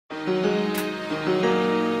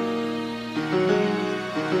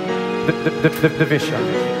The vision.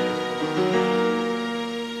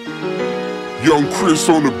 Young Chris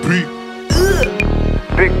on the beat.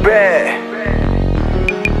 Big Bad,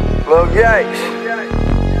 Lil Yase,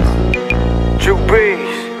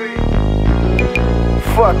 beez.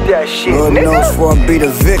 Fuck that shit, Lord nigga. knows before I be the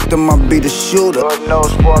victim, I be the shooter. Lord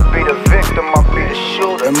knows before I be the victim, I be the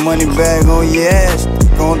shooter. That money bag on your ass,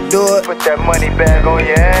 gon' do it. Put that money bag on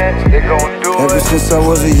your ass, they gon' do Ever it. since I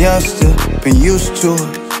was a youngster, been used to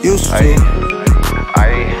it, used to it.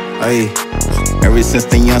 Ayy. Ever since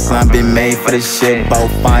the young son been made for this shit. About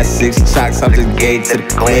 5, 6 chocks out the gate to the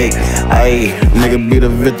click. Ayy, nigga be the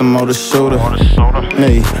victim or the shooter.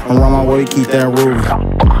 Ayy, I'm around my way, keep that ruler.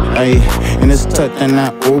 Ayy, and it's tucked in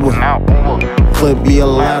that Uber. Flip be a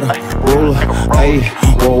ladder, ruler. Ayy,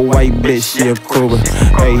 whoa, white bitch, she a cougar.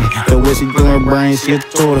 Ayy, the way she do her brain, she a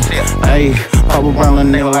tutor. Ayy, pop around a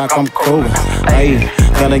nigga like I'm Cougar. Ayy,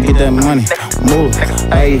 gotta get that money, move.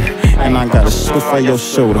 Ayy, and I got a shoot for your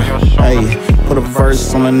shoulder. Ayy, put a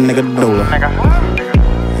verse on a nigga doula.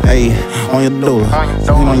 Ayy, on your doula.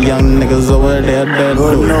 So on young niggas over there, that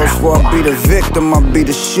Lord doula. knows before I be the victim, I be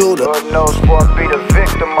the shooter. Lord knows before I be the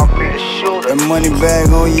victim, I be the shooter. That money bag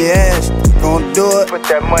on your ass, gon' do it. Put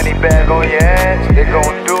that money bag on your ass, they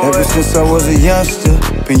gon' do Ever it. since I was a youngster,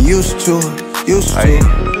 been used to it, used to it.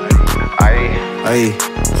 Ayy.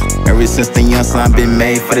 Ever since the young son been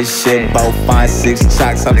made for this shit. About 5, 6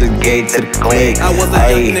 chocks out the gate to the click. I was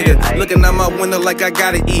a young nigga, looking out my window like I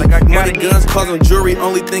gotta eat. Money, guns, cars, and jewelry,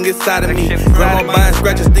 only thing inside of me. Grandma buying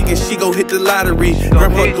scratches, thinking she gon' hit the lottery.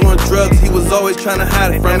 Grandpa doing drugs, he was always trying to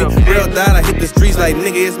hide it from me. Real died, I hit the streets like,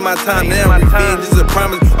 nigga, it's my time now. Revenge is a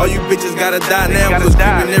promise, all you bitches gotta die now. We was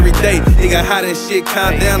creeping every day, he got hot and shit,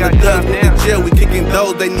 calm down. The thugs went to jail, we kicking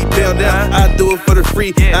those, they need bail down. I do it for the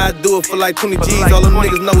free, I do it for like 20 G's. All them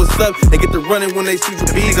niggas know what's up, they get to running when they see the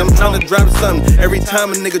bees. I'm trying to drop something. Every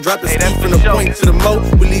time a nigga drop the ski from the point to the mo,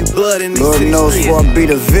 we leave blood in these Lord city knows streets. before I be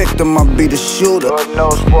the victim, I be the shooter. Lord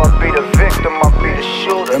knows before I be the victim, I be the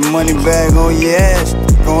shooter. That money bag on your ass,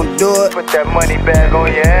 gon' do it. Put that money bag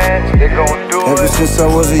on your ass, they gon' do Ever it. since I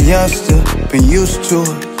was a youngster, been used to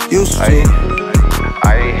it, used to it.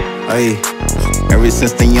 Ayy. Ever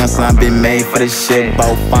since the young son been made for this shit.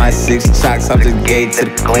 About 5, 6 chocks out the gate to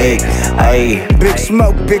the click. Ayy. Big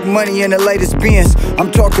smoke, big money in the latest Benz.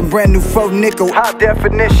 I'm talking brand new 4 nickel. High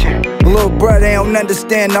definition. Little brother, they don't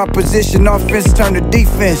understand our position. Offense turn to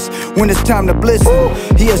defense when it's time to blitz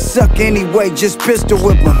him. He a suck anyway, just pistol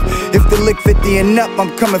whip him. If the lick 50 and up,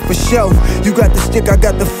 I'm coming for show. You got the stick, I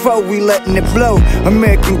got the foe, we letting it blow.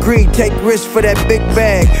 American greed, take risks for that big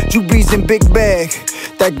bag. beez in big bag.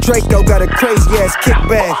 That Draco got a crazy ass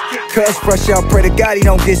kickback. Cuz fresh out, pray to God he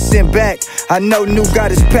don't get sent back. I know new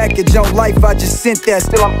got his package on life, I just sent that.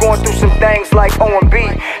 Still I'm going through some things like O&B.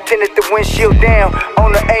 Tinted the windshield down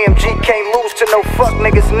on the AMG. Can't lose to no fuck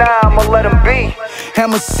niggas, nah, I'ma let them be.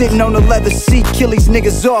 Hammer sitting on the leather seat, kill these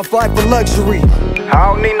niggas off, life a luxury. I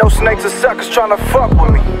don't need no snakes or suckers tryna fuck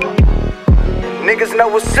with me. Niggas know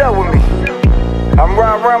what's up with me. I'm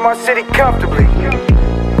riding around my city comfortably.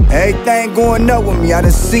 Everything going up with me. I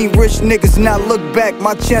done seen rich niggas not look back.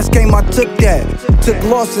 My chance came, I took that. Took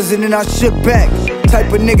losses and then I shook back.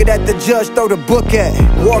 Type of nigga that the judge throw the book at.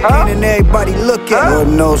 Walk in and everybody look at. Lord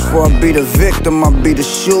knows before I be the victim, I be the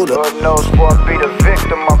shooter. Lord knows before I be the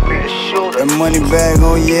victim, I be the shooter. That money bag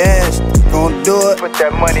on your ass, gon' do it. Put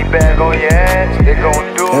that money bag on your ass, they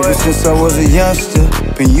gon' do Ever it. since I was a youngster,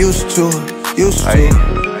 been used to it, used to it.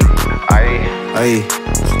 Ayy.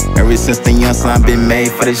 Ever since the young son been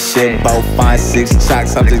made for this shit. About 5, 6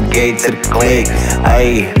 chocks out the gate to the click.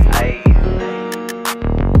 Ayy.